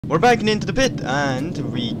we're backing into the pit, and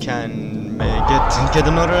we can get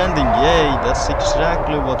another ending. Yay! That's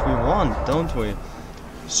exactly what we want, don't we?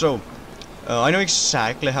 So, I know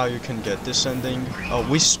exactly how you can get this ending. Oh,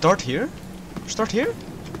 we start here? Start here?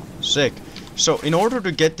 Sick. So, in order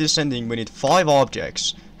to get this ending, we need 5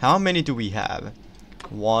 objects. How many do we have?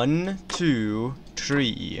 1, 2,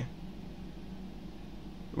 3.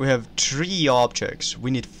 We have 3 objects.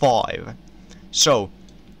 We need 5. So,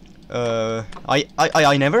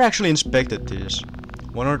 I never actually inspected this.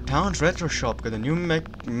 One of our town's retro shop got a new I'm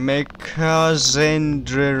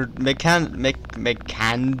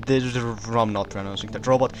not pronouncing that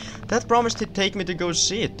robot. That promised to take me to go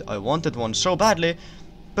see it. I wanted one so badly,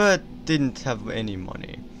 but didn't have any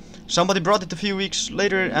money. Somebody brought it a few weeks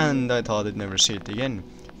later, and I thought I'd never see it again.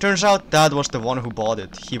 Turns out Dad was the one who bought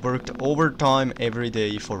it. He worked overtime every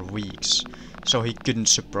day for weeks, so he couldn't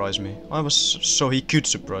surprise me. He could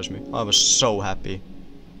surprise me. I was so happy.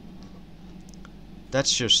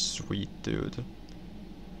 That's just sweet, dude.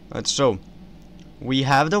 Right, so we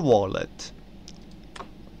have the wallet.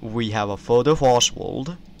 We have a photo of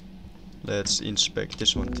Oswald. Let's inspect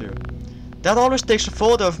this one too. Dad always takes a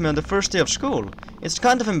photo of me on the first day of school. It's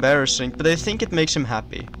kind of embarrassing, but I think it makes him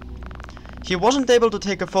happy. He wasn't able to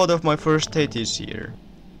take a photo of my first day this year.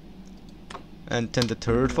 And then the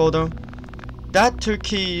third photo. Dad took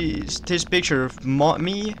his picture of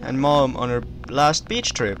me and Mom on our last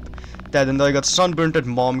beach trip. Dad and I got sunburned and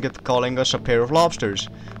Mom kept calling us a pair of lobsters.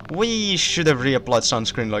 We should have reapplied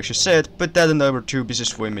sunscreen like she said, but Dad and I were too busy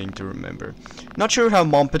swimming to remember. Not sure how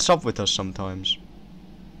Mom puts up with us sometimes.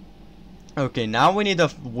 Okay, now we need a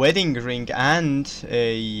wedding ring and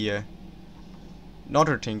a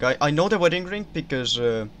another thing. I know the wedding ring because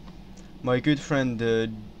my good friend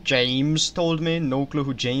James told me. No clue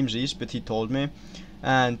who James is, but he told me.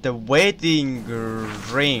 And the wedding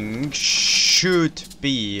ring should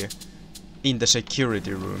be in the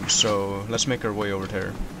security room, so let's make our way over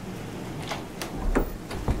there.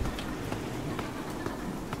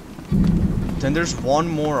 Then there's one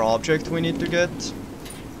more object we need to get.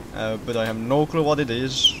 But I have no clue what it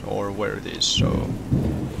is or where it is, so...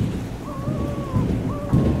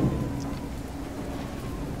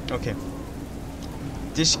 Okay.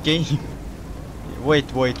 This game... Wait,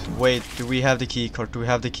 do we have the key card? Do we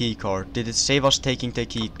have the key card? Did it save us taking the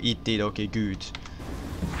key? It did, okay, good.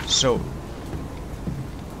 So...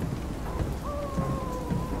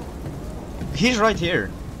 He's right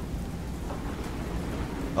here.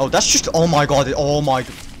 Oh, that's just... Oh my god, oh my...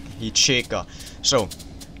 Chica. So...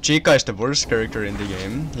 Chica is the worst character in the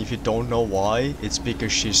game. If you don't know why, it's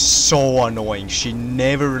because she's so annoying. She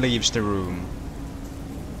never leaves the room.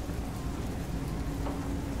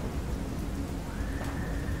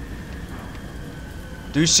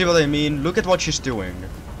 Do you see what I mean? Look at what she's doing.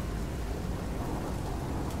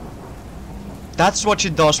 That's what she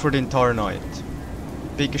does for the entire night.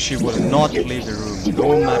 Because she will not leave the room,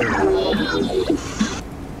 no matter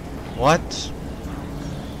what. What?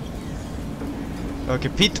 Okay,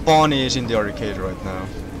 Pete Bonnie is in the arcade right now.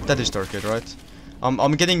 That is the arcade, right?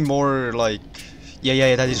 I'm getting more like...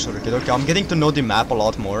 Yeah, that is the arcade. Okay, I'm getting to know the map a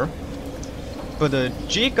lot more. But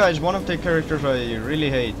Chica is one of the characters I really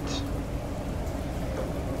hate.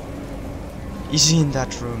 Is he in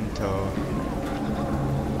that room though?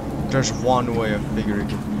 There's one way of figuring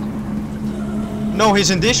it. No,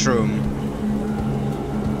 he's in this room.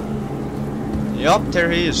 Yup, there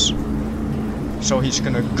he is. So he's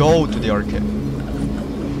gonna go to the arcade.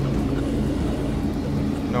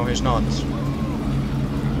 No, he's not.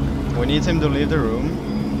 We need him to leave the room.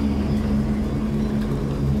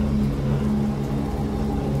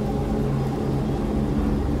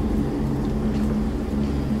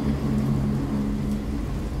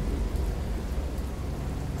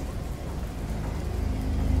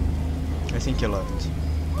 I think he left.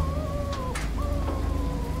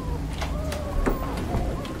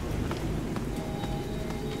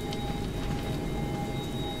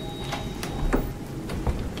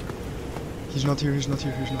 He's not here, he's not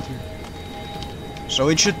here, he's not here. So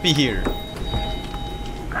it should be here.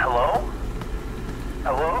 Hello?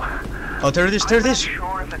 Hello? Oh, there it is, there it is! I'm not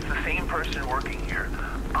sure if it's the same person working here.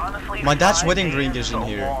 Honestly, My dad's wedding ring is in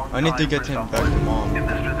here. I need to get him back to Mom. In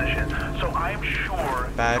this position, so I'm sure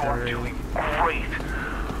Battery. you're doing great.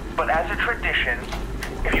 But as a tradition,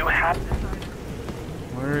 if you have...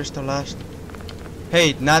 Where is the last?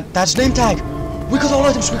 Hey, that's name tag! We got all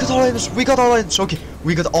items, we got all items, we got all items! Okay,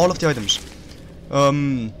 we got all of the items.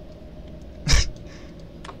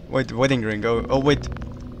 Wait, wedding ring. Oh, wait.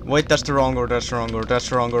 Wait, that's the wrong order, that's the wrong order, that's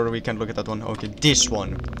the wrong order. We can't look at that one. Okay, this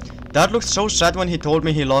one. Dad looked so sad when he told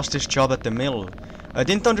me he lost his job at the mill. I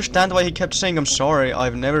didn't understand why he kept saying I'm sorry.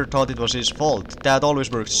 I've never thought it was his fault. Dad always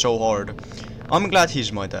worked so hard. I'm glad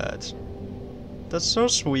he's my dad. That's so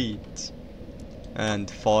sweet. And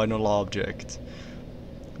final object.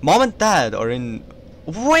 Mom and Dad are in...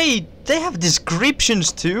 Wait, they have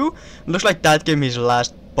descriptions too? Looks like Dad gave me his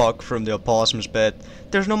last buck from the opossum's bed.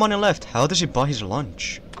 There's no money left. How does he buy his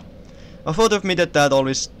lunch? A photo of me that Dad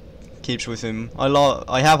always keeps with him.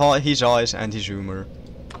 I have his eyes and his humor.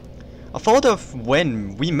 A photo of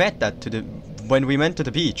when we met when we went to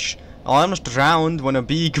the beach. I almost drowned when a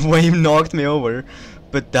big wave knocked me over,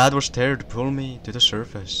 but Dad was there to pull me to the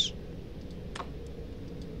surface.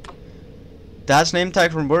 Dad's name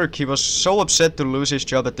tag from work. He was so upset to lose his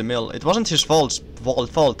job at the mill. It wasn't his fault,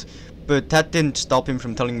 but that didn't stop him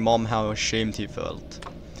from telling Mom how ashamed he felt.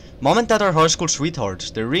 Mom and Dad are high school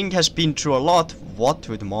sweethearts. The ring has been through a lot. What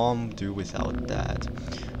would Mom do without Dad?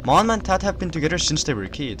 Mom and Dad have been together since they were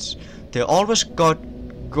kids. They always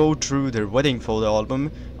go through their wedding photo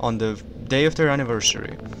album on the day of their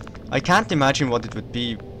anniversary. I can't imagine what it would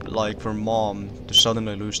be like for Mom to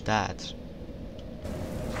suddenly lose Dad.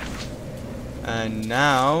 And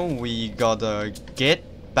now we gotta get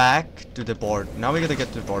back to the board. Now we gotta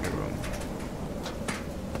get to the boarding room.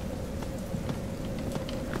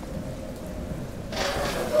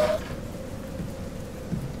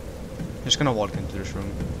 He's gonna walk into this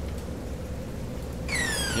room.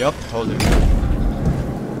 Yup, told you.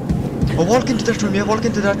 Oh, walk into that room, yeah, walk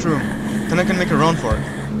into that room. Then I can make a run for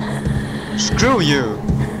it. Screw you!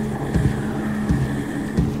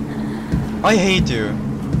 I hate you.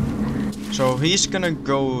 So he's gonna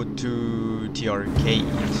go to the arcade.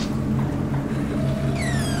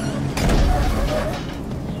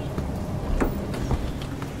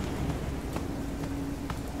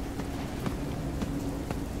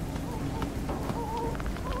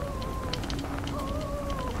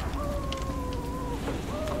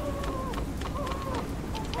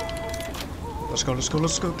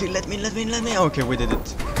 Let's go. Okay, let me. Okay, we did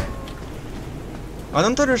it. I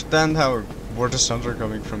don't understand where the sounds are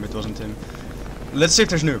coming from. It wasn't him. Let's see if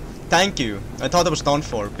there's new. Thank you. I thought I was done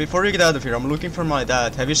for. Before you get out of here, I'm looking for my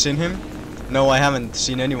dad. Have you seen him? No, I haven't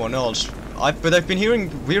seen anyone else. But I've been hearing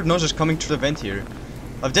weird noises coming through the vent here.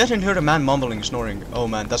 I've definitely heard a man mumbling and snoring. Oh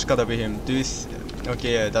man, that's gotta be him.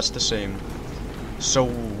 Okay, yeah, that's the same. So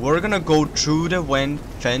we're gonna go through the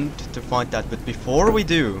vent to find that. But before we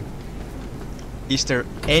do, is there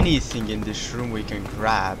anything in this room we can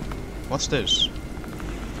grab? What's this?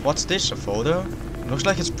 What's this? A photo? Looks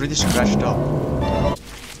like it's pretty scratched up.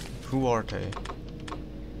 Who are they?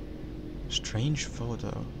 Strange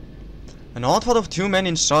photo. An odd photo of two men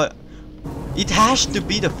inside. It has to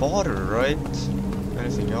be the father, right?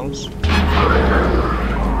 Anything else?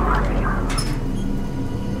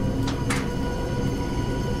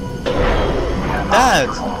 Dad!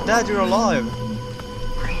 Dad, you're alive!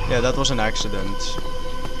 Yeah, that was an accident.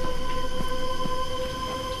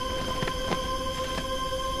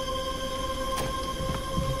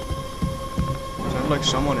 Sounds like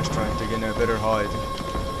someone is trying to get in. I better hide.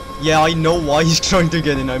 Yeah, I know why he's trying to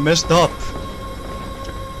get in. I messed up.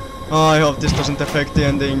 Oh, I hope this doesn't affect the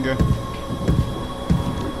ending.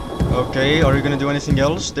 Okay, are you gonna do anything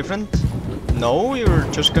else different? No, you're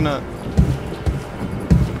just gonna...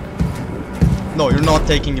 No, you're not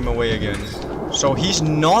taking him away again. So he's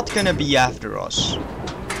not gonna be after us.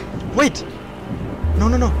 Wait! No.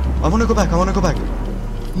 I wanna go back.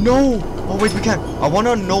 No! Oh wait, we can't. I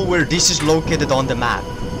wanna know where this is located on the map.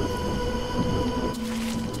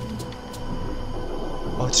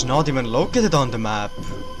 Oh, it's not even located on the map.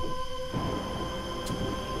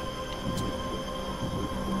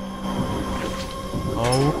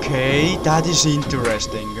 Okay, that is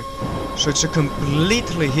interesting. So it's a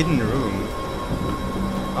completely hidden room.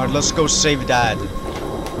 Alright, let's go save Dad.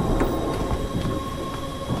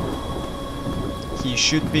 He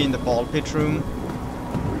should be in the ball pit room.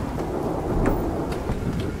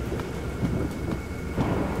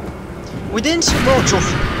 We didn't see much of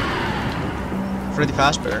Freddy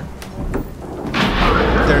Fazbear.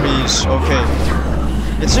 There he is, okay.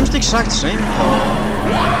 It seems the exact same.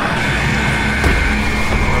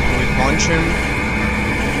 We punch him.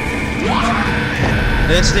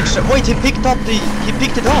 It's the exact. Wait, he picked it up. He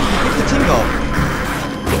picked the thing up.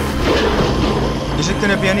 Is it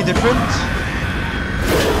gonna be any different?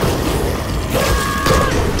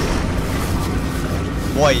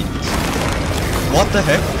 Wait. What the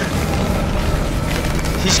heck?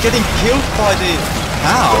 He's getting killed by the...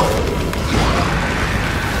 How?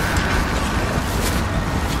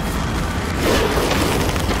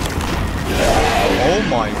 Oh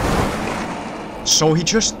my... So he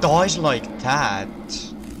just dies like that.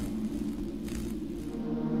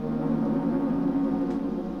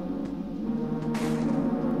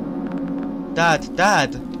 Dad!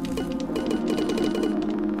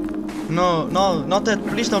 No, not that.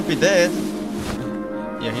 Please don't be dead.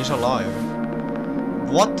 Yeah, he's alive.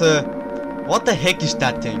 What the heck is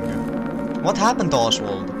that thing? What happened to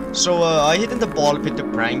Oswald? So, I hid in the ball pit to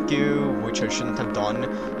prank you, which I shouldn't have done.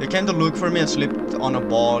 You came to look for me and slipped on a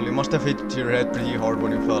ball. You must have hit your head pretty hard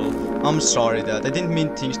when you fell. I'm sorry, Dad. I didn't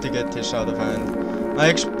mean things to get this out of hand. I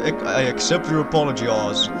accept your apology,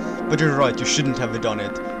 Oz. But you're right, you shouldn't have done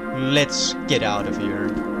it. Let's get out of here.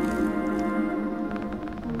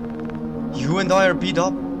 You and I are beat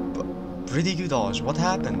up pretty good, Oz. What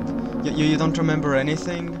happened? You don't remember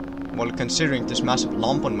anything? Well, considering this massive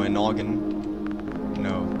lump on my noggin.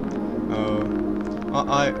 No.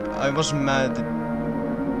 I was mad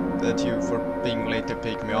at you for being late to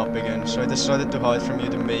pick me up again, so I decided to hide from you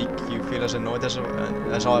to make you feel as annoyed as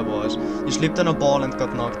I was. You slipped on a ball and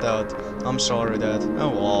got knocked out. I'm sorry, Dad. I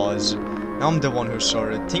was. I'm the one who's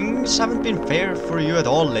sorry. Things haven't been fair for you at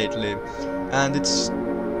all lately, and it's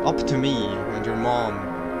up to me and your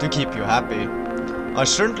mom to keep you happy. I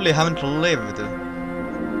certainly haven't lived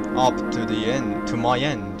up to my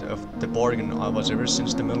end of the bargain I was ever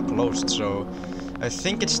since the mill closed, so I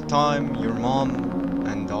think it's time your mom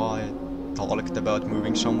and I talked about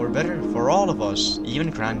moving somewhere better for all of us, even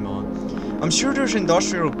Grandma. I'm sure there's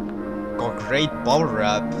industrial great bubble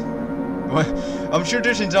wrap. I'm sure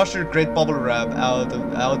there's industrial great bubble wrap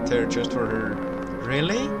out there just for her.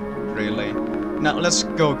 Really? Really? Now let's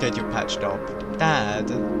go get you patched up. Dad.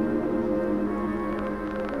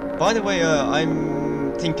 By the way, I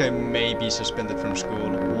think I may be suspended from school.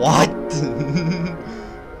 What?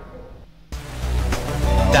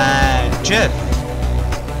 Dad, Jeff.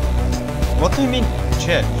 What do you mean,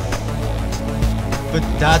 Jeff? But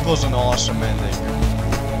that was an awesome ending.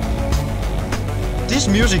 This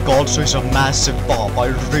music also is a massive bop. I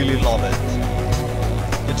really love it.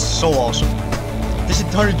 It's so awesome. This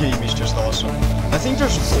entire game is just awesome. I think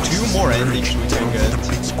there's 2 more endings we can get.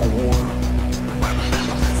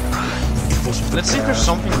 Let's see if there's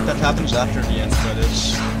something that happens after the end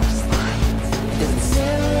credits.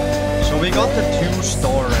 So we got the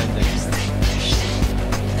 2-star ending.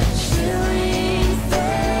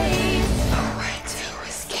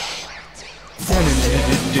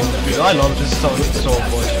 I love this song so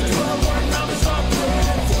much, dude.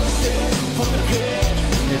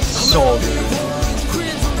 It's so good.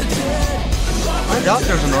 I doubt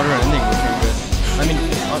there's another ending we can get. I mean,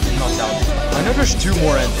 not doubt. I know there's 2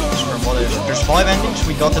 more endings from what I heard. There's 5 endings,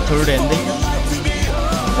 we got the 3rd ending.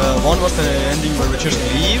 One was the ending where we just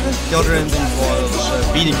leave. The other ending was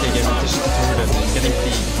beating the game. This is the 3rd ending. Getting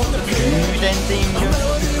the good ending.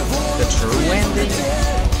 The true ending.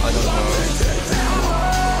 I don't know.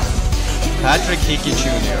 Patrick Hickey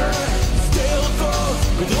Jr.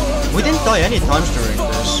 We didn't die any times during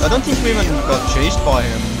this. I don't think we even got chased by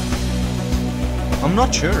him. I'm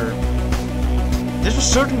not sure. This was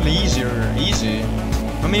certainly easy.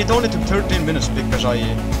 I mean, it only took 13 minutes because I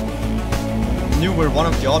knew where one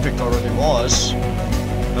of the objects already was.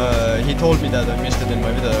 He told me that I missed it in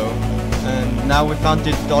my video. And now we found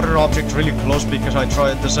the other object really close because I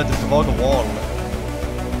decided to walk a wall.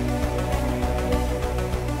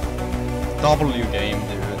 W game,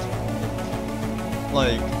 dude.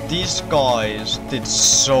 Like, these guys did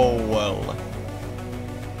so well.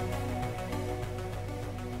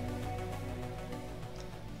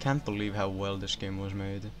 Can't believe how well this game was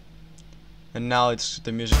made. And now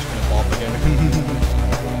the music's gonna pop again.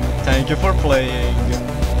 Thank you for playing.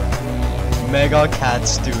 Mega Cat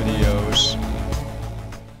Studios.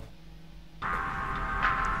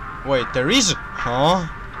 Wait, there is... Huh?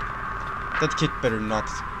 That kid better not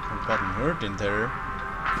have gotten hurt in there.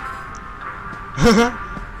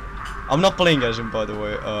 I'm not playing as him, by the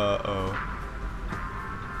way. Oh.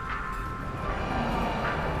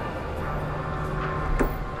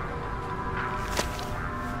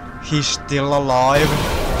 He's still alive.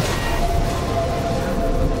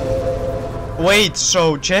 Wait,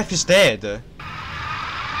 so Jeff is dead?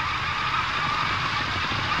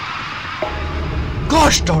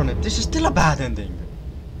 Gosh darn it, this is still a bad ending.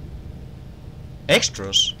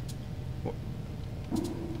 Extras?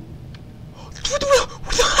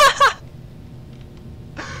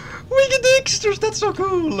 We get the extras, that's so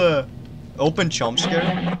cool! Open jump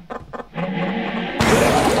scare.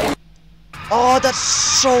 Oh, that's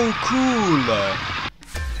so cool!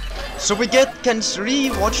 So we can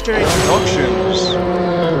re-watch their introductions.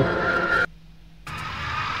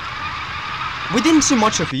 We didn't see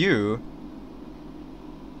much of you.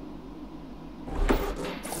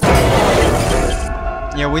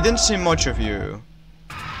 Yeah, we didn't see much of you.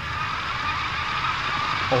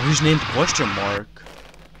 Oh, he's named question mark.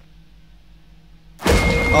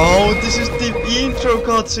 Oh, this is the intro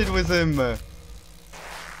cutscene with him.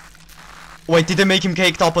 Wait, did they make him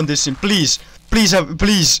caked up on this scene? Please, please,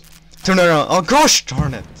 please, turn around. Oh gosh,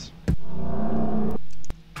 darn it.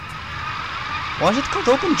 Why is it called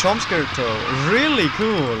open jump scare though? Really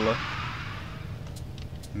cool.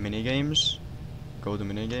 Minigames? Go to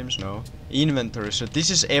minigames? No. Inventory, so this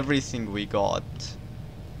is everything we got.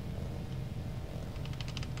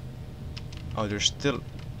 Oh,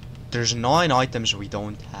 there's 9 items we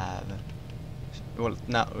don't have. Well,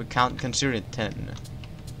 now we can't consider it 10.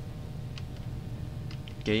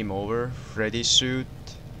 Game over, Freddy suit.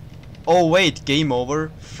 Oh wait, game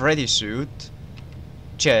over, Freddy suit.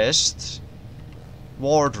 Chest.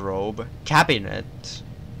 Wardrobe, cabinet,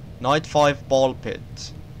 Night 5 ball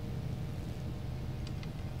pit.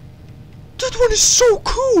 That one is so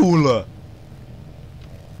cool!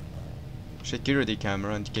 Security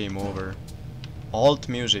camera and game over. Alt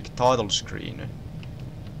music, title screen.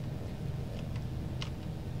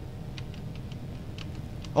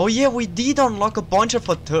 Oh yeah, we did unlock a bunch of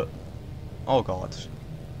oh god.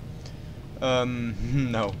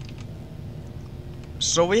 No.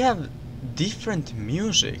 So we have different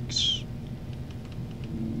musics.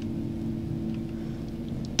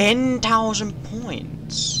 10,000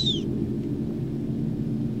 points.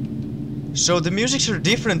 So the musics are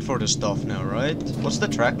different for the stuff now, right? What's the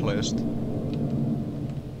track list?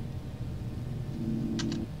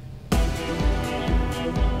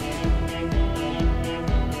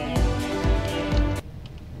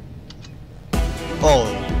 Oh,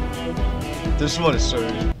 this one is so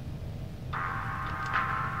good.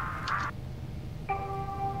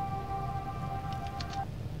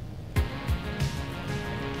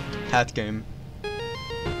 Hat game.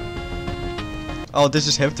 Oh, this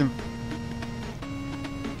is have to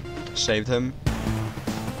saved him.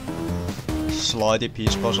 Slidey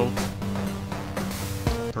piece puzzle.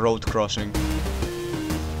 Road crossing.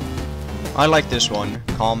 I like this one.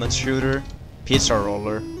 Comet shooter, pizza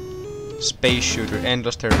roller, space shooter,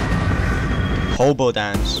 endless terror, hobo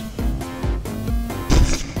dance,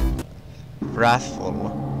 wrathful,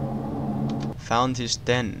 found his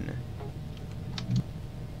den.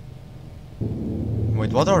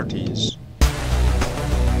 Wait, what are these?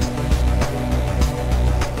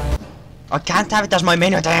 I can't have it as my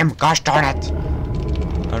menu name, gosh darn it!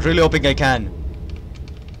 I'm really hoping I can.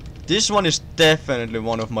 This one is definitely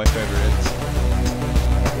one of my favorites.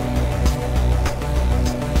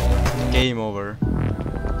 Game over.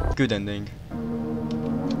 Good ending.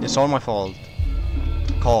 It's all my fault.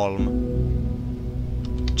 Calm.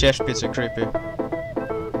 Chef's pizza creepy.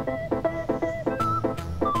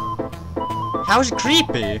 How's it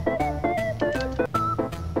creepy?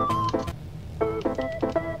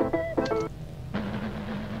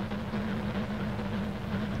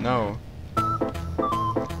 No.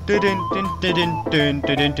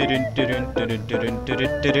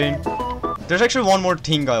 There's actually one more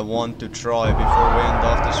thing I want to try before we end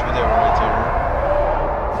off this video right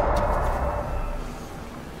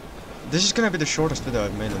here. This is gonna be the shortest video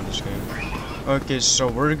I've made on this game. Okay, so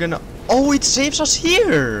we're gonna... Oh, it saves us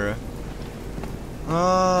here!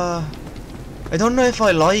 I don't know if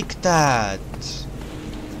I like that.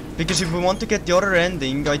 Because if we want to get the other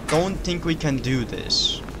ending, I don't think we can do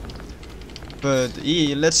this. But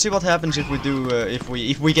let's see what happens if we do if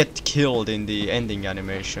we get killed in the ending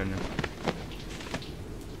animation.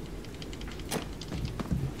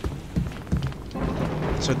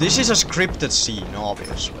 So this is a scripted scene,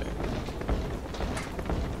 obviously.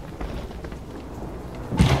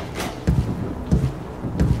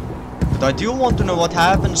 But I do want to know what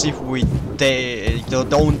happens if we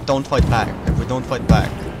don't fight back. If we don't fight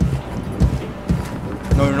back.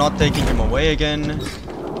 No, you're not taking him away again.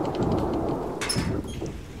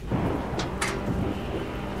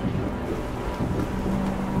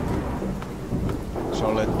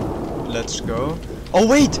 So let's go. Oh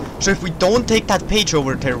wait! So if we don't take that page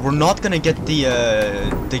over there, we're not gonna get the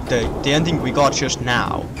ending we got just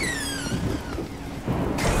now.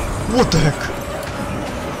 What the heck?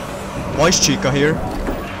 Why is Chica here?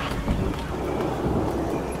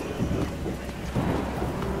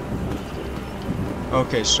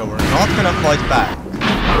 Okay, so we're not gonna fight back.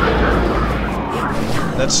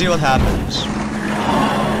 Let's see what happens.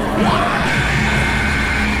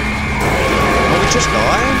 Will we just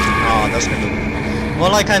die? Oh, that's not good.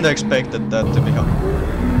 Well, I kinda expected that to be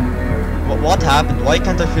happening. What happened? Why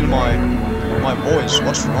can't I feel my voice?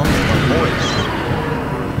 What's wrong with my voice?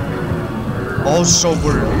 Oh, so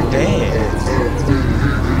we're dead.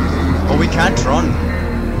 Oh, we can't run.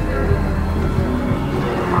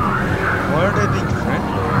 Why are they being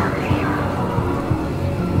friendly?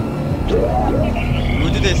 Who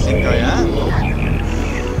do they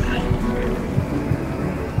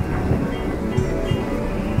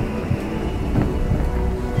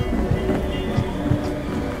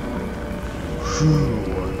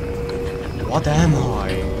What am I?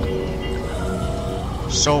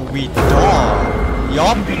 So we die.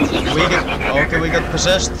 Yup. Okay, we got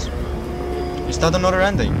possessed. Is that another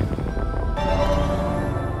ending?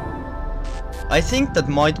 I think that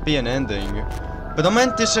might be an ending. But I'm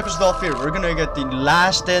end this episode off here. We're gonna get the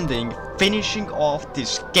last ending, finishing off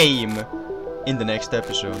this game in the next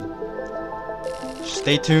episode.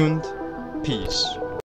 Stay tuned. Peace.